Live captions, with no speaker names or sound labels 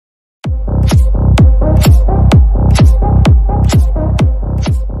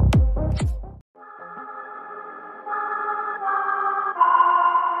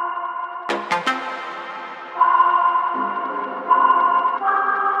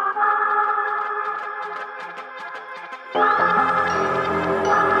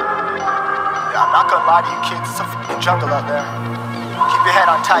Not gonna lie to you kids, it's a f***ing jungle out there. Keep your head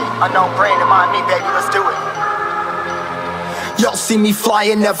on tight, unknown brain to mind me, baby, let's do it. Y'all see me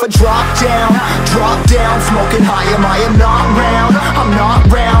flying, never drop down, smoking high, I am not round, I'm not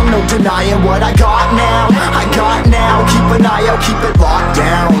round, no denying what I got now, keep an eye out, keep it locked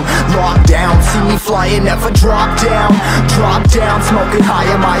down, see me flying, never drop down, smoking high,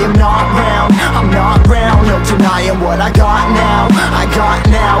 I am not round, I'm not round, no denying what I got now,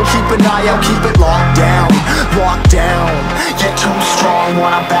 keep an eye out, keep it locked down, you're too strong,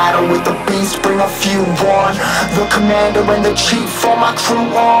 wanna battle with the beast, bring a few on, the commander and the chief for my crew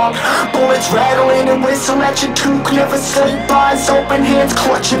on. Bullets rattling and whistle at your toque. Never sleep, eyes open, hands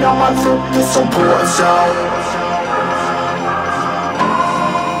clutching on my loot. This a war zone.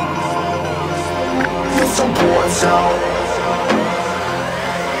 This a war zone.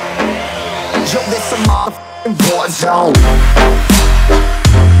 Yo, this a motherfucking war zone.